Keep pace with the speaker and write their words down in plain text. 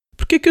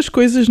Porquê que as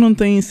coisas não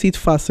têm sido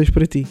fáceis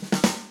para ti?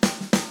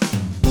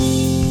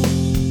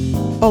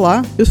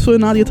 Olá, eu sou a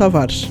Nádia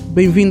Tavares.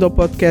 Bem-vindo ao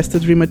podcast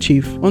Dream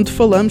Achieve, onde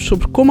falamos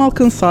sobre como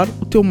alcançar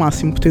o teu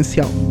máximo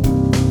potencial.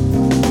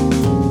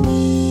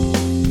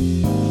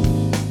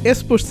 É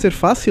suposto ser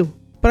fácil?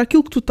 Para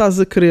aquilo que tu estás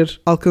a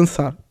querer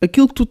alcançar,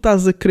 aquilo que tu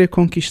estás a querer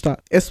conquistar,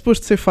 é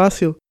suposto ser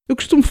fácil? Eu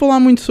costumo falar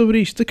muito sobre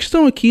isto. A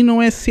questão aqui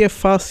não é se é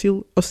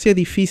fácil ou se é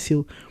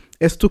difícil,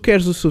 é se tu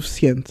queres o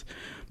suficiente.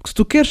 Porque se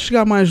tu queres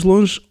chegar mais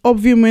longe,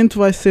 obviamente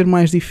vai ser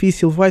mais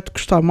difícil, vai-te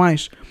custar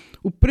mais.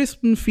 O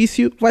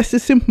preço-benefício vai ser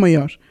sempre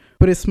maior.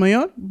 Preço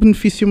maior,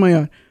 benefício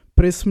maior.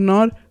 Preço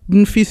menor,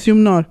 benefício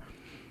menor.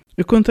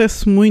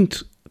 Acontece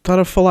muito estar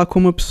a falar com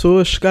uma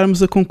pessoa,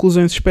 chegarmos a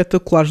conclusões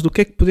espetaculares do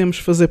que é que podemos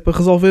fazer para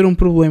resolver um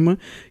problema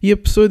e a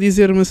pessoa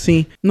dizer-me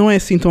assim, não é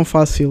assim tão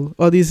fácil.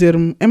 Ou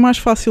dizer-me, é mais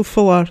fácil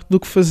falar do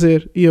que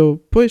fazer. E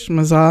eu, pois,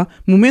 mas há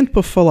momento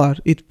para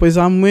falar e depois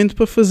há momento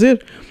para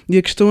fazer. E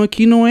a questão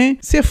aqui não é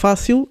se é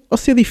fácil ou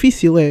se é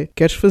difícil. É,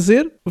 queres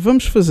fazer?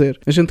 Vamos fazer.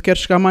 A gente quer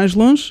chegar mais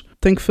longe?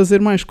 Tem que fazer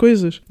mais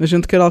coisas. A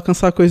gente quer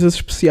alcançar coisas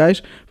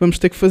especiais? Vamos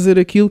ter que fazer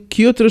aquilo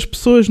que outras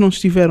pessoas não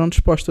estiveram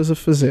dispostas a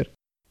fazer.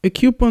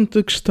 Aqui o ponto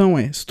da questão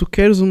é, se tu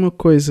queres uma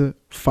coisa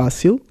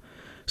fácil,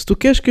 se tu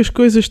queres que as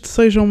coisas te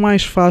sejam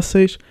mais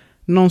fáceis,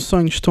 não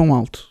sonhes tão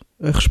alto.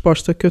 A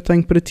resposta que eu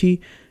tenho para ti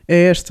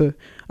é esta.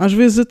 Às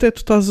vezes até tu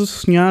estás a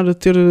sonhar, a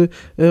ter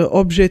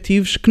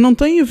objetivos que não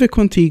têm a ver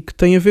contigo, que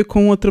têm a ver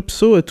com outra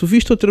pessoa. Tu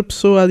viste outra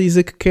pessoa a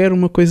dizer que quer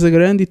uma coisa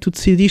grande e tu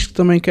decidiste que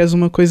também queres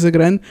uma coisa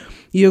grande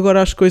e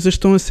agora as coisas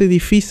estão a ser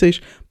difíceis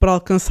para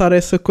alcançar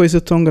essa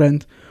coisa tão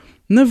grande.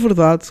 Na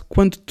verdade,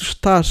 quando tu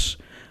estás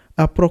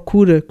à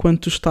procura, quando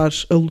tu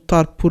estás a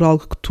lutar por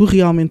algo que tu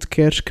realmente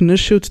queres, que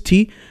nasceu de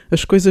ti,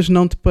 as coisas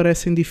não te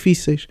parecem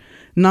difíceis.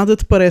 Nada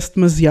te parece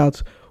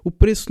demasiado. O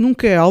preço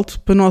nunca é alto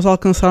para nós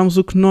alcançarmos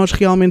o que nós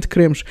realmente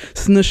queremos.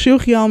 Se nasceu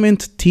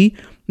realmente de ti,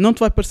 não te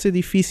vai parecer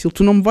difícil.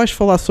 Tu não me vais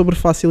falar sobre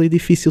fácil e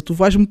difícil. Tu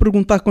vais-me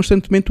perguntar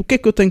constantemente o que é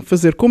que eu tenho que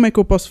fazer, como é que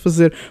eu posso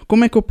fazer,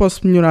 como é que eu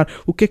posso melhorar,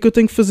 o que é que eu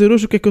tenho que fazer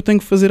hoje, o que é que eu tenho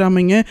que fazer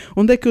amanhã,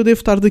 onde é que eu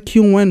devo estar daqui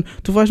a um ano.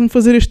 Tu vais-me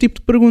fazer este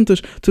tipo de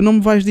perguntas. Tu não me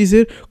vais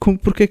dizer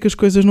porque é que as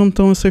coisas não me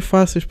estão a ser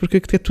fáceis, porque é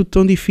que é tudo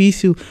tão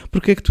difícil,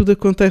 porque é que tudo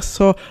acontece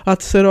só à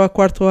terceira ou à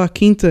quarta ou à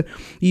quinta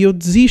e eu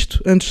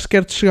desisto antes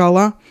sequer de chegar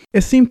lá. É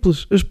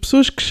simples, as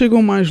pessoas que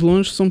chegam mais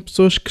longe são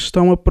pessoas que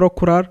estão a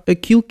procurar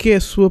aquilo que é a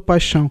sua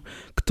paixão,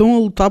 que estão a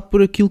lutar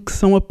por aquilo que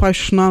são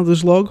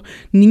apaixonadas logo.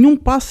 Nenhum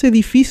passo é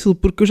difícil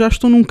porque eu já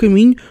estou num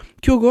caminho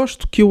que eu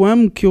gosto, que eu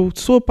amo, que eu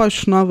sou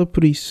apaixonada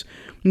por isso.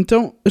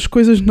 Então as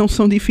coisas não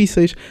são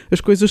difíceis,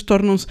 as coisas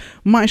tornam-se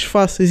mais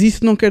fáceis.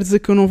 Isso não quer dizer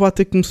que eu não vá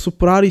ter que me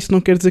superar, isso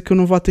não quer dizer que eu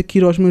não vá ter que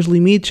ir aos meus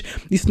limites,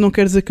 isso não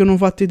quer dizer que eu não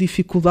vá ter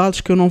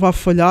dificuldades, que eu não vá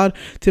falhar,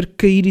 ter que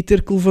cair e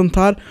ter que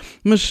levantar,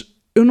 mas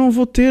eu não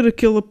vou ter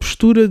aquela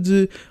postura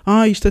de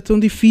isto é tão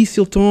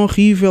difícil, tão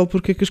horrível,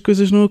 porque é que as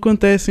coisas não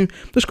acontecem?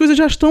 As coisas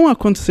já estão a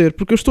acontecer,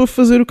 porque eu estou a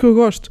fazer o que eu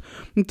gosto.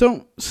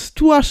 Então, se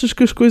tu achas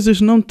que as coisas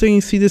não têm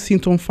sido assim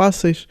tão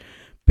fáceis,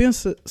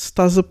 pensa se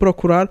estás a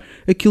procurar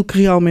aquilo que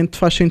realmente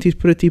faz sentido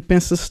para ti.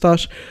 Pensa se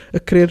estás a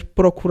querer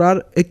procurar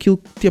aquilo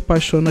que te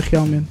apaixona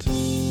realmente.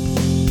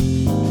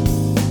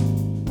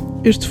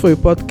 Este foi o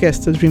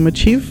podcast da Dream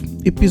Achieve,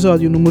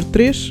 episódio número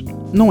 3.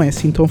 Não é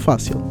assim tão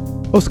fácil.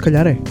 Ou se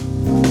calhar é.